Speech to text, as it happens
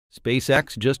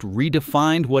SpaceX just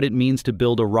redefined what it means to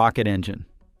build a rocket engine.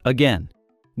 Again,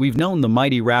 we've known the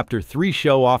mighty Raptor 3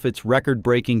 show off its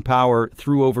record-breaking power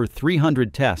through over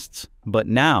 300 tests, but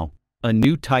now, a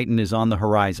new titan is on the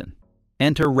horizon.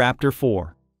 Enter Raptor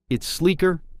 4. It's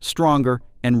sleeker, stronger,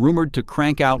 and rumored to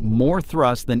crank out more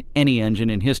thrust than any engine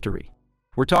in history.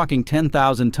 We're talking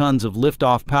 10,000 tons of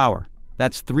liftoff power.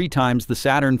 That's 3 times the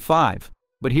Saturn V.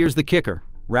 But here's the kicker.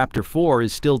 Raptor 4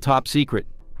 is still top secret.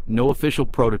 No official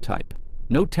prototype.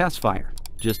 No test fire.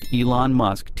 Just Elon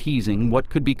Musk teasing what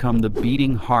could become the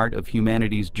beating heart of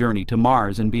humanity's journey to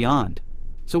Mars and beyond.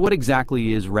 So what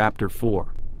exactly is Raptor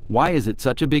 4? Why is it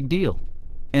such a big deal?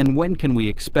 And when can we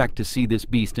expect to see this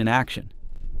beast in action?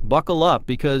 Buckle up,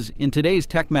 because in today's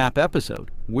Techmap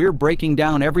episode, we're breaking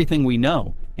down everything we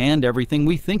know and everything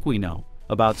we think we know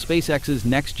about SpaceX's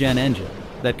next-gen engine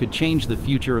that could change the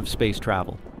future of space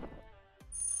travel.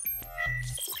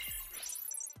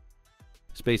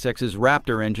 SpaceX's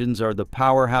Raptor engines are the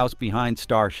powerhouse behind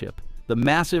Starship, the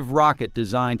massive rocket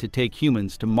designed to take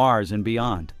humans to Mars and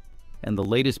beyond. And the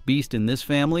latest beast in this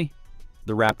family?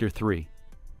 The Raptor 3.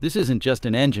 This isn't just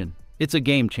an engine, it's a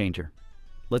game changer.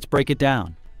 Let's break it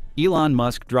down. Elon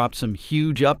Musk dropped some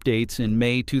huge updates in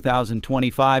May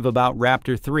 2025 about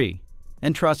Raptor 3.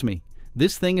 And trust me,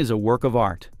 this thing is a work of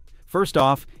art. First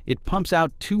off, it pumps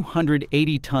out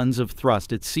 280 tons of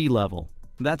thrust at sea level.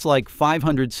 That's like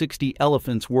 560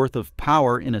 elephants worth of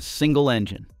power in a single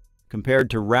engine. Compared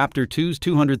to Raptor 2's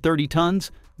 230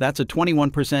 tons, that's a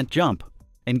 21% jump.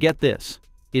 And get this,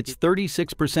 it's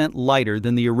 36% lighter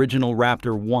than the original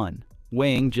Raptor 1,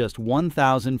 weighing just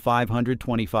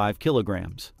 1,525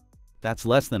 kilograms. That's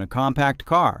less than a compact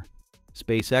car.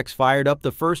 SpaceX fired up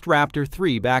the first Raptor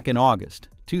 3 back in August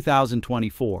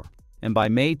 2024, and by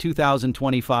May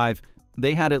 2025,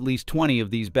 they had at least 20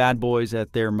 of these bad boys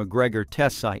at their McGregor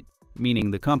test site, meaning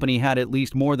the company had at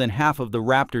least more than half of the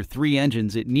Raptor 3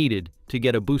 engines it needed to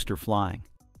get a booster flying.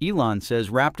 Elon says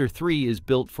Raptor 3 is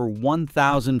built for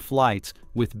 1,000 flights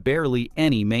with barely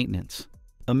any maintenance.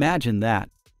 Imagine that.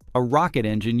 A rocket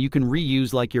engine you can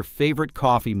reuse like your favorite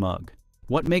coffee mug.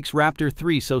 What makes Raptor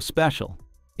 3 so special?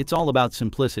 It's all about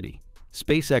simplicity.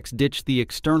 SpaceX ditched the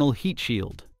external heat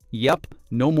shield. Yep,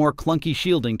 no more clunky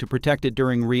shielding to protect it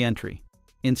during re-entry.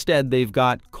 Instead, they've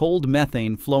got cold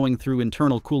methane flowing through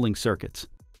internal cooling circuits.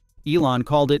 Elon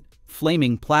called it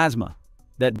flaming plasma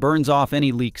that burns off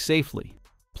any leaks safely.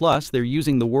 Plus, they're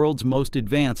using the world's most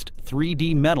advanced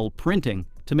 3D metal printing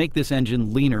to make this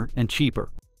engine leaner and cheaper.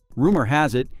 Rumor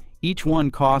has it, each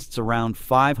one costs around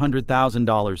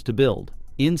 $500,000 to build.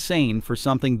 Insane for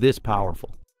something this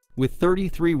powerful. With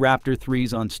 33 Raptor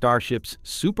 3s on Starship's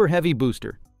super heavy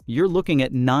booster, you're looking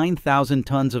at 9,000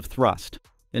 tons of thrust,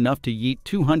 enough to yeet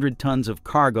 200 tons of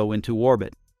cargo into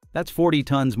orbit. That's 40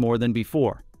 tons more than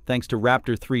before, thanks to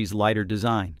Raptor 3's lighter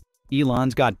design.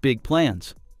 Elon's got big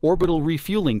plans: orbital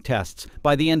refueling tests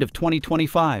by the end of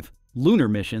 2025, lunar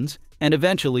missions, and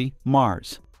eventually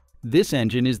Mars. This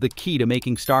engine is the key to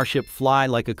making Starship fly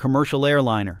like a commercial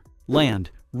airliner, land,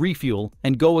 refuel,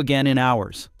 and go again in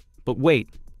hours. But wait,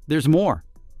 there's more.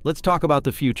 Let's talk about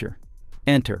the future.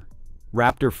 Enter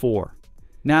Raptor 4.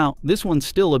 Now, this one's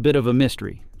still a bit of a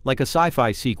mystery, like a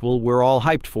sci-fi sequel we're all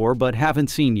hyped for but haven't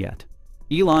seen yet.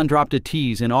 Elon dropped a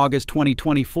tease in August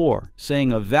 2024,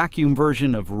 saying a vacuum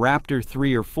version of Raptor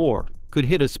 3 or 4 could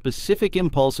hit a specific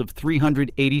impulse of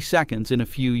 380 seconds in a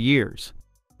few years.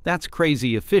 That's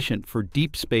crazy efficient for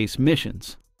deep space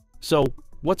missions. So,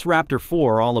 what's Raptor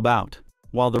 4 all about?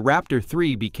 While the Raptor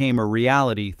 3 became a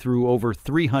reality through over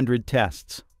 300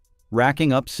 tests,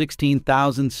 racking up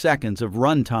 16,000 seconds of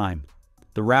runtime,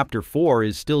 the Raptor 4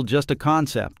 is still just a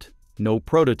concept. No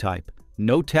prototype,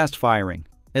 no test firing,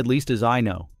 at least as I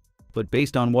know. But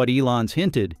based on what Elon's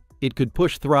hinted, it could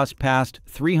push thrust past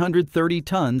 330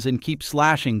 tons and keep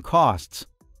slashing costs,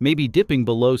 maybe dipping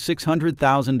below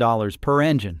 $600,000 per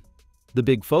engine. The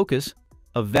big focus?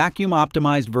 A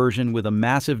vacuum-optimized version with a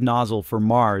massive nozzle for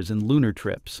Mars and lunar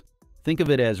trips. Think of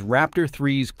it as Raptor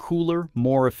 3's cooler,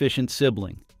 more efficient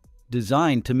sibling,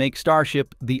 designed to make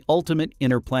Starship the ultimate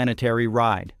interplanetary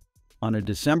ride. On a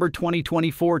December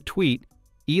 2024 tweet,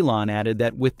 Elon added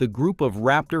that with the group of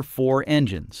Raptor 4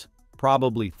 engines,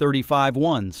 probably 35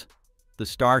 ones, the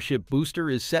Starship booster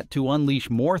is set to unleash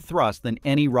more thrust than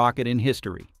any rocket in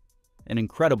history. An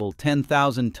incredible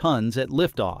 10,000 tons at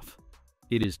liftoff.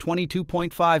 It is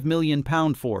 22.5 million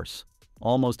pound force,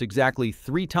 almost exactly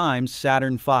 3 times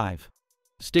Saturn V.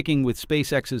 Sticking with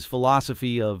SpaceX's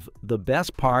philosophy of the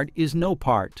best part is no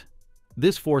part,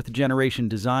 this 4th-generation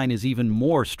design is even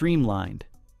more streamlined,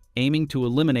 aiming to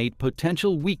eliminate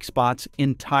potential weak spots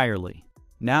entirely.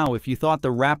 Now, if you thought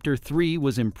the Raptor 3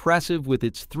 was impressive with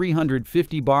its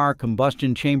 350 bar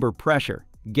combustion chamber pressure,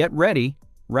 get ready,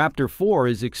 Raptor 4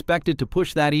 is expected to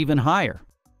push that even higher.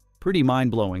 Pretty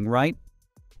mind-blowing, right?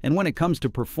 And when it comes to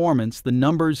performance, the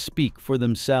numbers speak for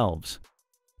themselves.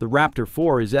 The Raptor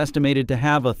 4 is estimated to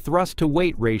have a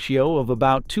thrust-to-weight ratio of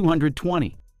about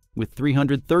 220, with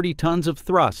 330 tons of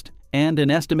thrust and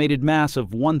an estimated mass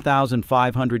of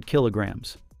 1,500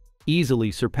 kilograms,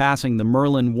 easily surpassing the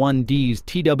Merlin 1D's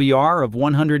TWR of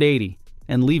 180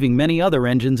 and leaving many other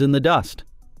engines in the dust.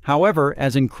 However,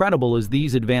 as incredible as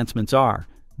these advancements are,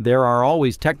 there are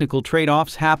always technical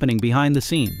trade-offs happening behind the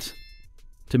scenes.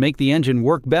 To make the engine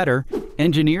work better,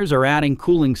 engineers are adding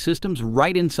cooling systems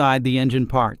right inside the engine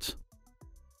parts.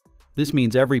 This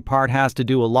means every part has to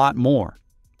do a lot more.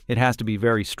 It has to be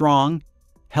very strong,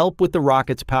 help with the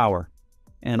rocket's power,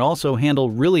 and also handle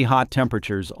really hot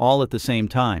temperatures all at the same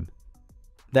time.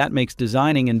 That makes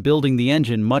designing and building the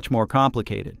engine much more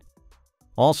complicated.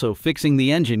 Also, fixing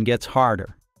the engine gets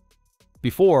harder.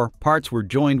 Before, parts were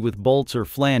joined with bolts or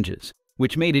flanges,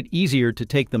 which made it easier to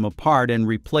take them apart and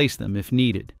replace them if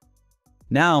needed.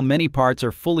 Now, many parts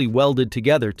are fully welded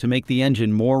together to make the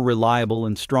engine more reliable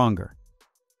and stronger.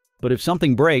 But if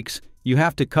something breaks, you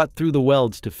have to cut through the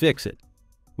welds to fix it,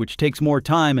 which takes more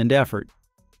time and effort.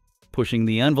 Pushing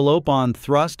the envelope on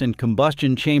thrust and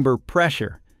combustion chamber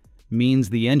pressure means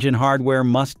the engine hardware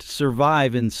must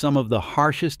survive in some of the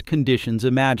harshest conditions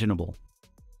imaginable.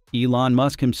 Elon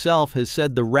Musk himself has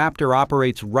said the Raptor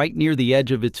operates right near the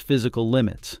edge of its physical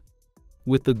limits.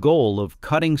 With the goal of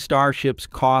cutting Starship's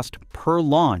cost per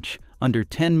launch under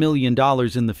 $10 million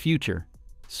in the future,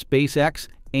 SpaceX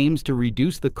aims to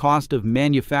reduce the cost of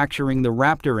manufacturing the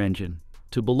Raptor engine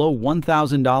to below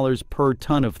 $1,000 per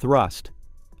ton of thrust,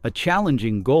 a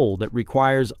challenging goal that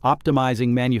requires optimizing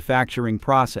manufacturing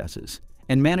processes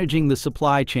and managing the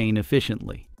supply chain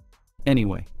efficiently.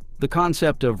 Anyway, the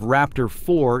concept of Raptor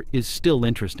 4 is still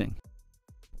interesting.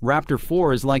 Raptor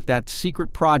 4 is like that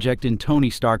secret project in Tony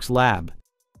Stark's lab.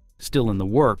 Still in the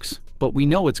works, but we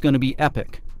know it's going to be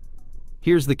epic.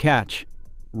 Here's the catch.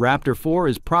 Raptor 4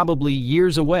 is probably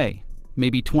years away,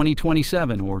 maybe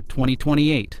 2027 or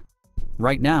 2028.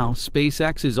 Right now,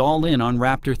 SpaceX is all in on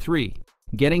Raptor 3,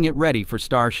 getting it ready for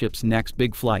Starship's next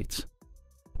big flights.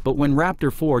 But when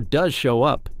Raptor 4 does show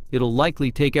up, it'll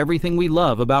likely take everything we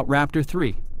love about Raptor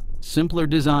 3. Simpler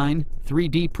design,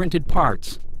 3D printed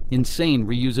parts, insane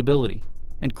reusability,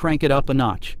 and crank it up a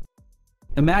notch.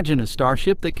 Imagine a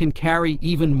Starship that can carry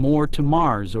even more to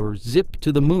Mars or zip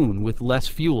to the moon with less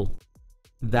fuel.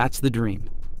 That's the dream.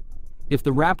 If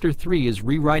the Raptor 3 is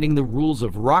rewriting the rules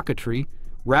of rocketry,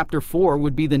 Raptor 4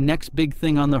 would be the next big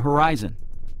thing on the horizon.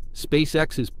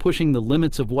 SpaceX is pushing the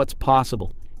limits of what's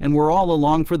possible, and we're all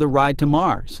along for the ride to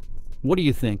Mars. What do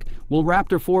you think? Will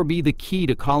Raptor 4 be the key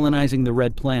to colonizing the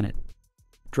Red Planet?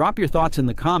 Drop your thoughts in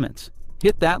the comments,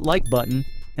 hit that like button,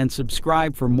 and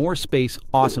subscribe for more space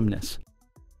awesomeness.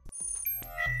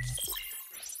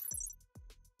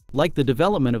 Like the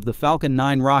development of the Falcon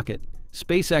 9 rocket,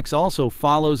 SpaceX also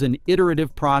follows an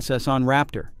iterative process on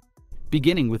Raptor,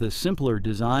 beginning with a simpler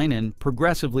design and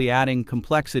progressively adding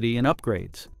complexity and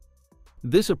upgrades.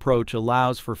 This approach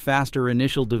allows for faster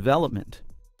initial development,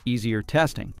 easier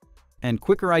testing, and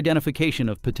quicker identification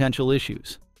of potential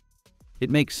issues. It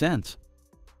makes sense.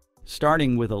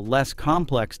 Starting with a less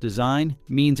complex design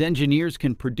means engineers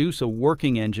can produce a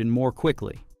working engine more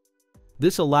quickly.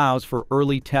 This allows for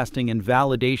early testing and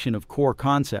validation of core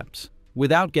concepts,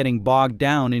 without getting bogged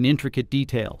down in intricate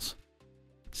details.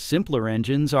 Simpler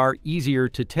engines are easier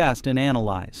to test and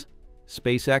analyze.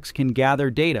 SpaceX can gather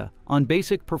data on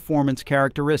basic performance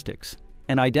characteristics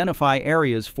and identify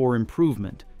areas for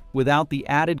improvement without the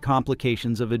added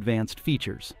complications of advanced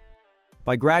features.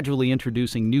 By gradually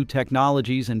introducing new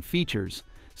technologies and features,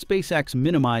 SpaceX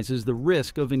minimizes the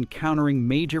risk of encountering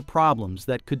major problems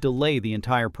that could delay the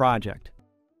entire project.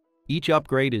 Each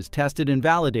upgrade is tested and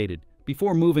validated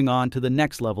before moving on to the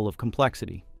next level of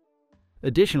complexity.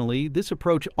 Additionally, this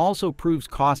approach also proves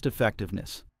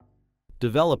cost-effectiveness.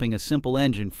 Developing a simple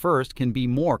engine first can be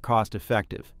more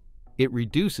cost-effective. It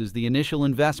reduces the initial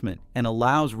investment and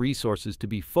allows resources to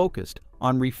be focused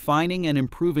on refining and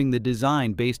improving the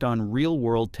design based on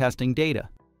real-world testing data.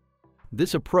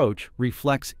 This approach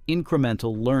reflects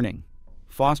incremental learning,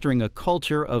 fostering a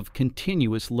culture of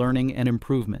continuous learning and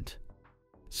improvement.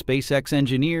 SpaceX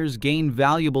engineers gain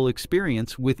valuable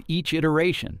experience with each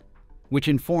iteration, which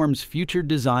informs future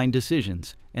design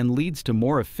decisions and leads to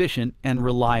more efficient and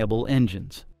reliable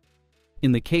engines.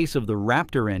 In the case of the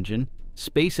Raptor engine,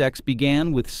 SpaceX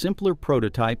began with simpler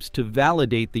prototypes to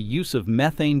validate the use of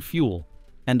methane fuel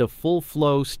and a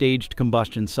full-flow staged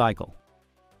combustion cycle.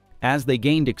 As they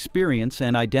gained experience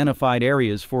and identified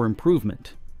areas for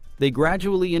improvement, they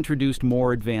gradually introduced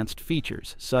more advanced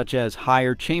features, such as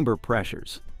higher chamber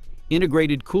pressures,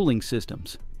 integrated cooling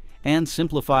systems, and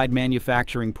simplified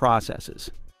manufacturing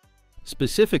processes.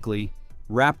 Specifically,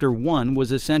 Raptor 1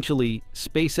 was essentially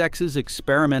SpaceX's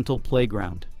experimental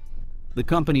playground, the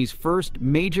company's first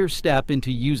major step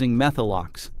into using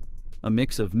methalox, a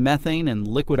mix of methane and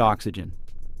liquid oxygen.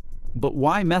 But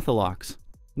why methalox?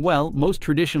 Well, most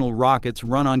traditional rockets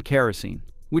run on kerosene,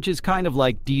 which is kind of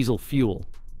like diesel fuel.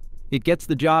 It gets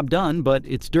the job done, but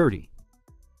it's dirty.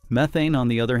 Methane, on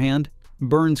the other hand,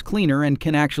 burns cleaner and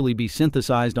can actually be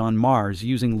synthesized on Mars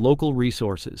using local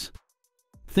resources.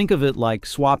 Think of it like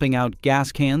swapping out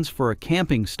gas cans for a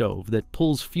camping stove that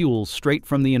pulls fuel straight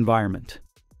from the environment.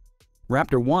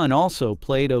 Raptor 1 also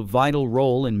played a vital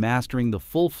role in mastering the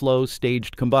full-flow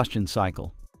staged combustion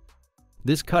cycle.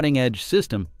 This cutting-edge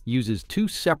system uses two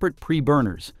separate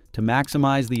pre-burners to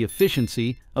maximize the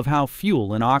efficiency of how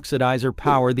fuel and oxidizer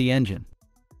power the engine.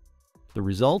 The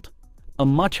result? A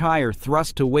much higher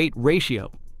thrust-to-weight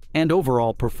ratio and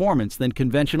overall performance than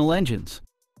conventional engines.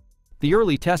 The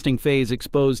early testing phase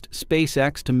exposed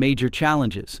SpaceX to major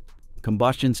challenges: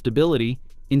 combustion stability,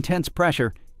 intense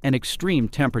pressure, and extreme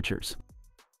temperatures.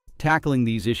 Tackling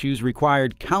these issues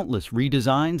required countless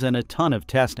redesigns and a ton of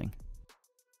testing.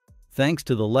 Thanks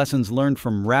to the lessons learned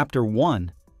from Raptor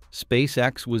 1,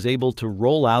 SpaceX was able to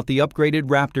roll out the upgraded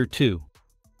Raptor 2.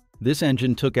 This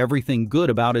engine took everything good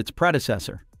about its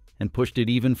predecessor and pushed it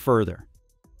even further.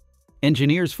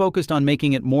 Engineers focused on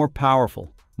making it more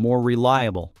powerful, more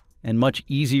reliable, and much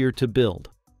easier to build.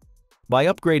 By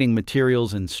upgrading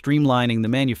materials and streamlining the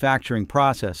manufacturing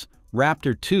process,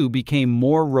 Raptor 2 became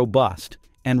more robust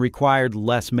and required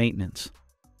less maintenance.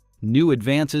 New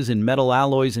advances in metal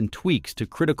alloys and tweaks to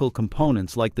critical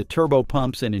components like the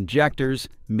turbopumps and injectors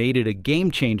made it a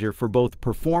game-changer for both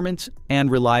performance and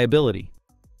reliability.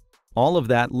 All of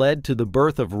that led to the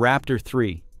birth of Raptor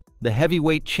 3, the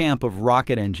heavyweight champ of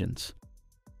rocket engines.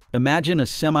 Imagine a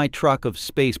semi-truck of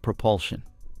space propulsion.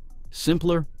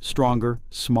 Simpler, stronger,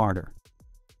 smarter.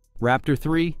 Raptor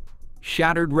 3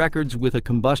 shattered records with a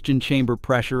combustion chamber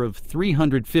pressure of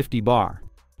 350 bar,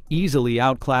 easily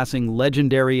outclassing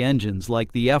legendary engines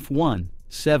like the F1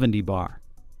 70 bar,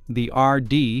 the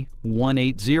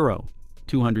RD-180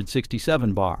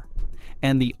 267 bar,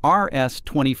 and the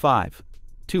RS-25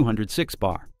 206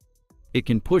 bar. It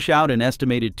can push out an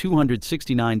estimated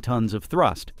 269 tons of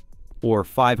thrust, or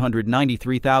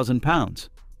 593,000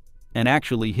 pounds, and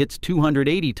actually hits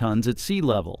 280 tons at sea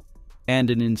level,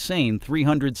 and an insane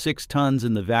 306 tons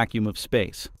in the vacuum of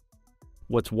space.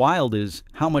 What's wild is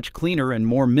how much cleaner and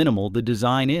more minimal the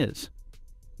design is.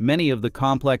 Many of the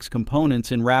complex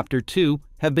components in Raptor 2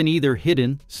 have been either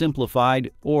hidden,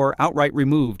 simplified, or outright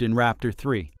removed in Raptor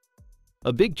 3.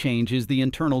 A big change is the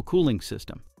internal cooling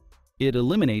system. It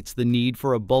eliminates the need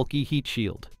for a bulky heat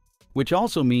shield, which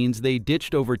also means they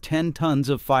ditched over 10 tons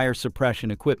of fire suppression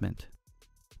equipment.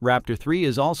 Raptor 3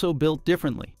 is also built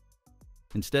differently.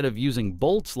 Instead of using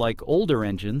bolts like older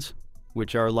engines,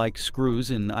 which are like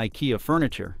screws in IKEA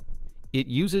furniture, it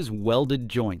uses welded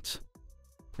joints.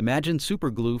 Imagine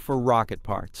superglue for rocket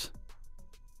parts.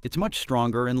 It's much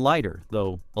stronger and lighter,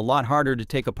 though a lot harder to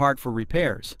take apart for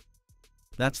repairs.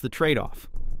 That's the trade-off: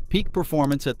 peak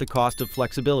performance at the cost of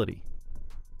flexibility.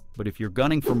 But if you're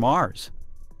gunning for Mars,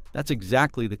 that's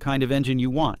exactly the kind of engine you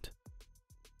want.